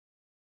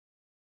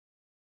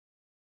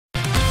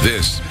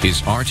This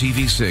is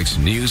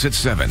RTV6 News at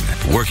 7,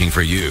 working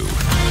for you.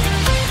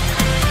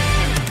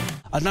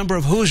 A number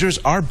of Hoosiers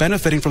are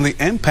benefiting from the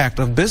impact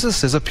of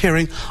businesses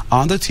appearing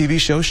on the TV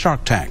show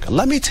Shark Tank.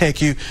 Let me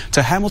take you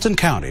to Hamilton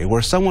County,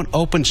 where someone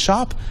opened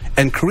shop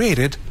and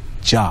created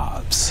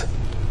jobs.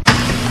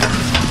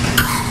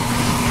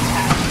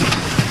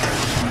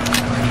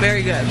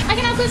 Very good. I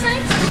can have those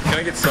things? Can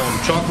I get some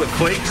chocolate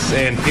flakes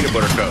and peanut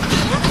butter cups?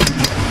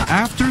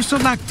 After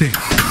selecting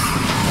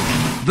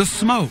the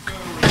smoke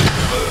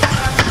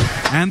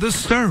and the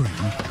stirring,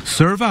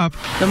 serve up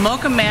The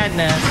Mocha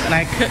Madness, and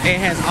it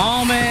has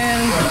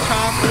almonds and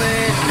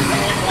chocolate.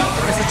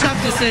 It's a tough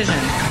decision,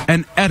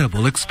 an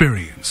edible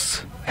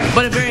experience.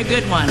 but a very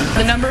good one.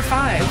 The number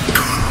 5.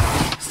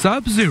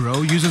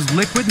 Sub-Zero uses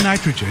liquid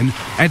nitrogen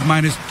at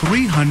minus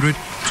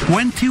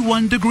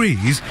 321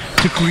 degrees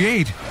to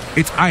create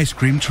its ice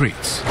cream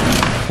treats.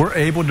 We're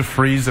able to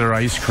freeze their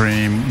ice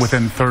cream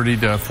within 30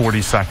 to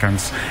 40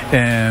 seconds,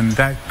 and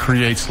that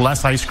creates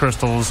less ice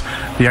crystals.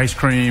 The ice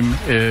cream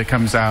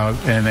comes out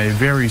in a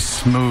very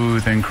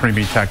smooth and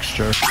creamy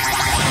texture.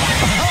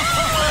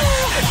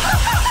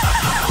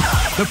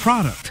 The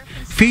product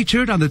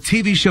featured on the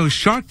TV show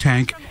Shark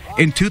Tank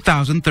in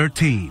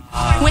 2013.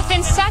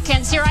 Within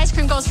seconds, your ice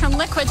cream goes from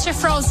liquid to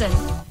frozen.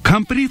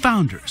 Company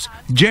founders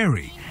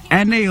Jerry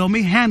and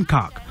Naomi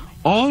Hancock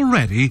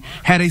already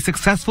had a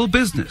successful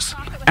business,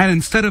 and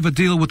instead of a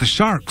deal with the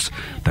sharks,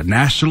 the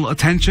national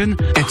attention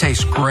It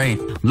tastes great.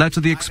 led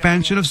to the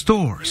expansion of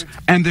stores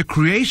and the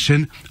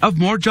creation of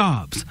more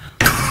jobs,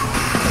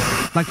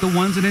 like the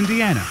ones in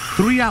Indiana.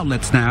 3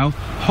 outlets now,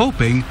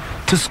 hoping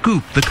to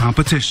scoop the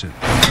competition.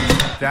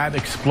 That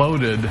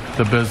exploded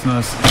the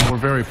business. We're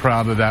very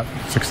proud of that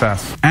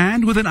success.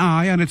 And with an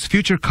eye on its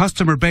future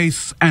customer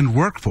base and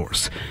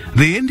workforce,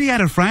 the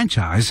Indiana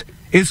franchise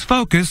is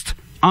focused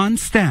on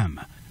STEM.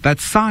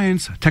 That's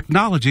science,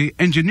 technology,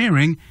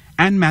 engineering,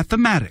 and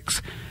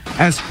mathematics.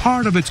 As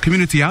part of its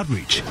community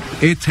outreach,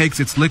 it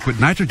takes its liquid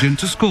nitrogen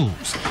to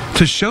schools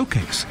to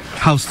showcase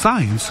how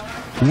science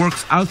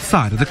works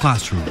outside of the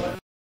classroom.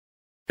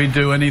 We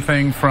do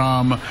anything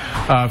from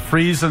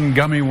freezing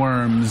gummy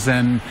worms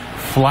and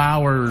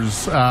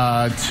flowers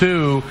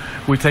to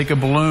we take a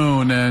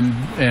balloon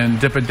and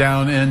dip it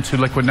down into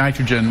liquid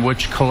nitrogen,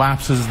 which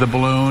collapses the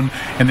balloon,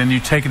 and then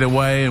you take it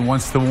away, and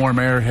once the warm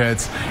air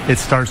hits, it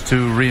starts to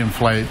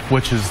reinflate,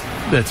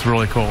 it's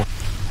really cool.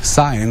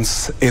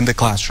 Science in the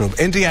classroom.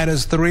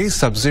 Indiana's 3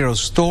 Sub-Zero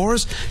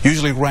stores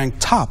usually rank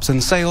tops in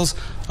sales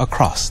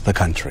across the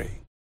country.